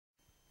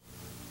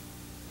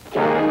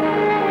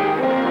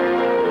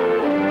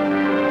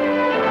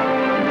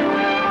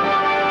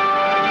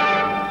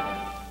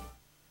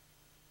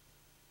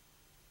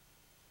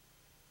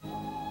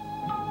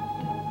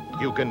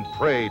can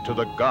pray to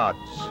the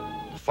gods,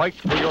 fight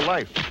for your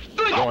life,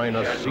 join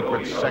a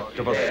secret sect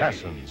of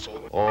assassins,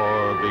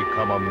 or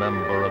become a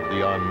member of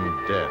the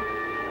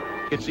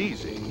undead. It's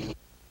easy.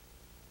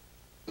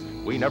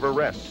 We never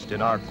rest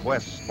in our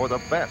quest for the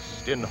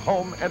best in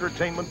home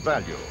entertainment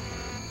value.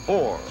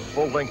 4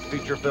 full-length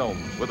feature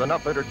films with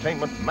enough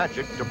entertainment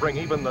magic to bring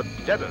even the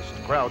deadest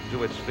crowd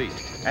to its feet.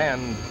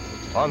 And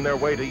on their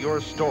way to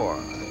your store.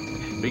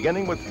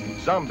 Beginning with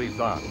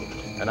Zombiethon,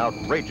 an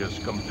outrageous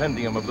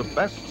compendium of the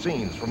best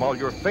scenes from all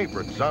your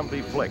favorite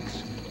zombie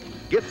flicks.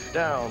 Get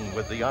down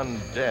with the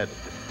undead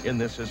in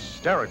this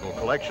hysterical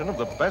collection of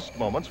the best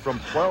moments from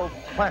 12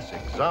 classic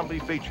zombie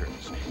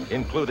features,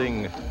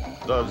 including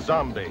The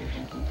Zombie,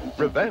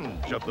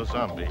 Revenge of the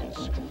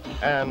Zombies,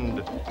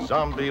 and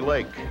Zombie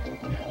Lake.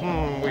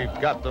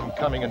 We've got them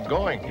coming and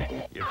going.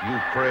 If you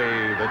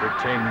crave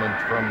entertainment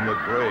from the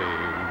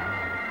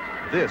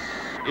grave, this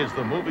is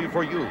the movie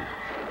for you.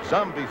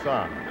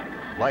 Zombiethon.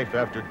 Life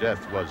after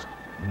death was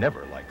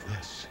never like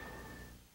this.